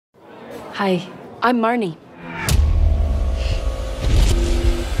Hi, I'm Marnie.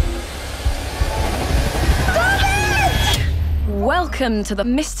 Stop it! Welcome to the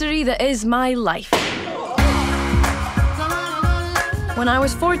mystery that is my life. When I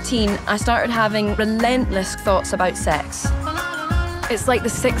was 14, I started having relentless thoughts about sex. It's like the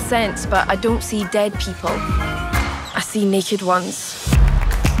sixth sense, but I don't see dead people. I see naked ones.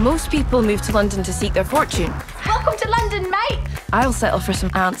 Most people move to London to seek their fortune. Welcome to London, mate! I'll settle for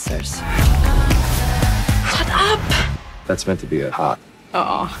some answers. Shut up! That's meant to be a hot.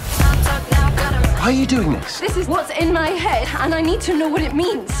 Oh. Why are you doing this? This is what's in my head, and I need to know what it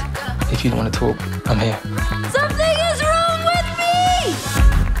means. If you want to talk, I'm here. Something is wrong with me!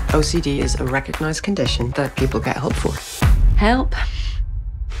 OCD is a recognized condition that people get help for. Help.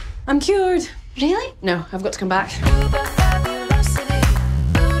 I'm cured. Really? No, I've got to come back.